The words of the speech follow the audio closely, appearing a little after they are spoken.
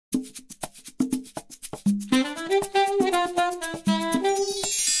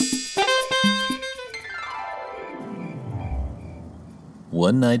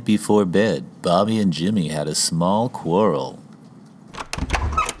One night before bed, Bobby and Jimmy had a small quarrel.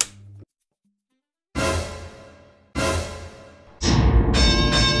 Hey,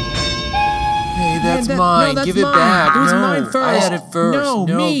 that's mine. No, give it mine. back. It was no, mine first. I had it first. No,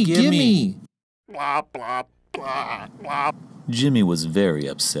 me. Give me. Blah, blah, blah, blah. Jimmy was very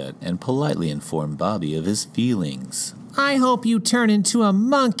upset and politely informed Bobby of his feelings. I hope you turn into a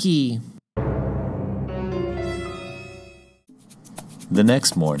monkey. The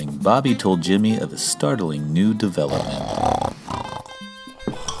next morning, Bobby told Jimmy of a startling new development.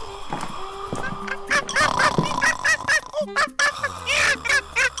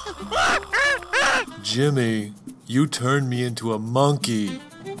 Jimmy, you turned me into a monkey.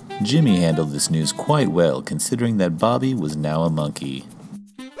 Jimmy handled this news quite well, considering that Bobby was now a monkey.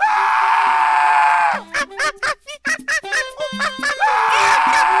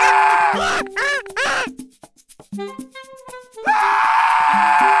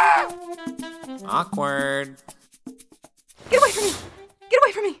 Awkward. Get away from me! Get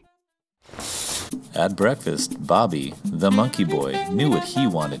away from me! At breakfast, Bobby, the monkey boy, knew what he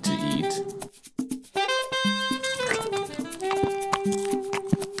wanted to eat.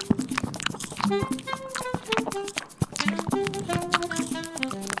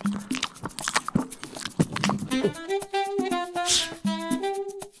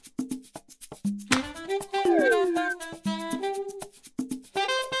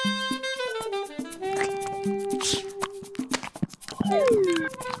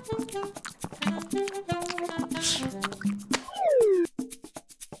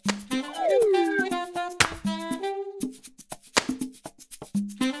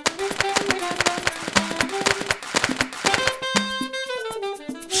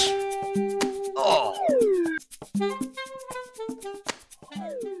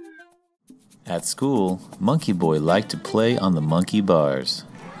 At school, Monkeyboy liked to play on the monkey bars.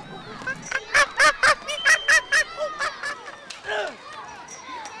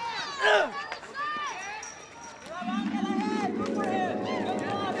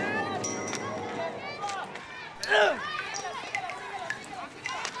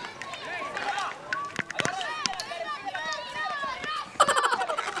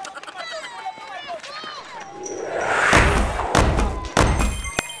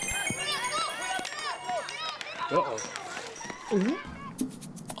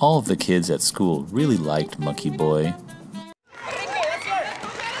 All of the kids at school really liked Monkeyboy.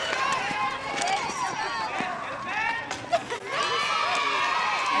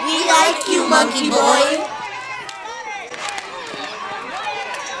 We like you, Monkeyboy.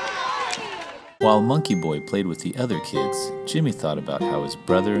 While Monkeyboy played with the other kids, Jimmy thought about how his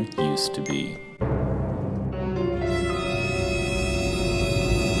brother used to be.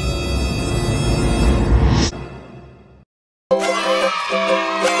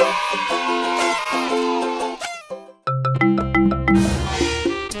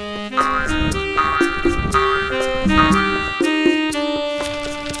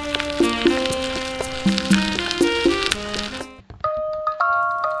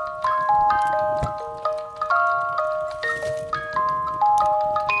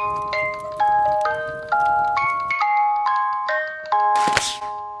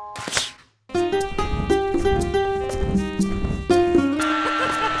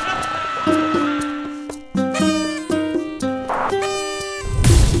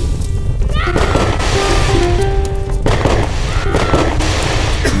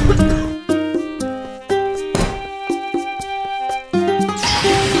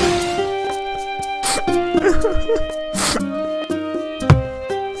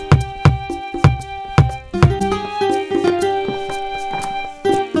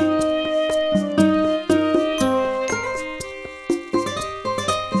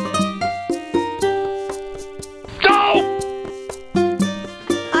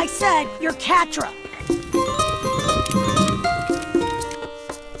 I said, you're Catra.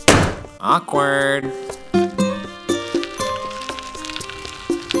 Awkward.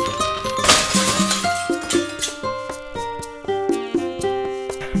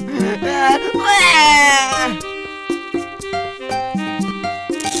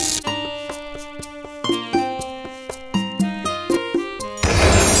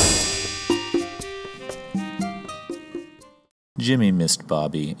 Jimmy missed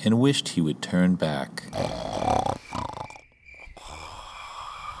Bobby and wished he would turn back.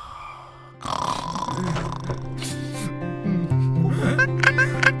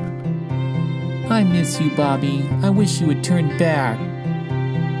 I miss you, Bobby. I wish you would turn back.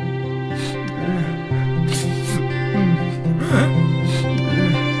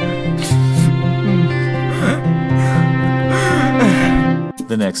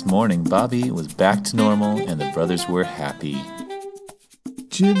 The next morning, Bobby was back to normal and the brothers were happy.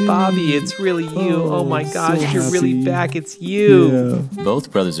 Jimmy. Bobby, it's really you. Oh my gosh, so you're really happy. back. It's you. Yeah.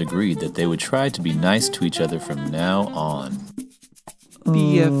 Both brothers agreed that they would try to be nice to each other from now on.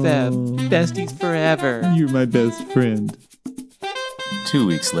 BFF, besties forever. You're my best friend. 2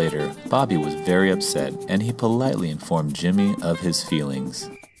 weeks later, Bobby was very upset and he politely informed Jimmy of his feelings.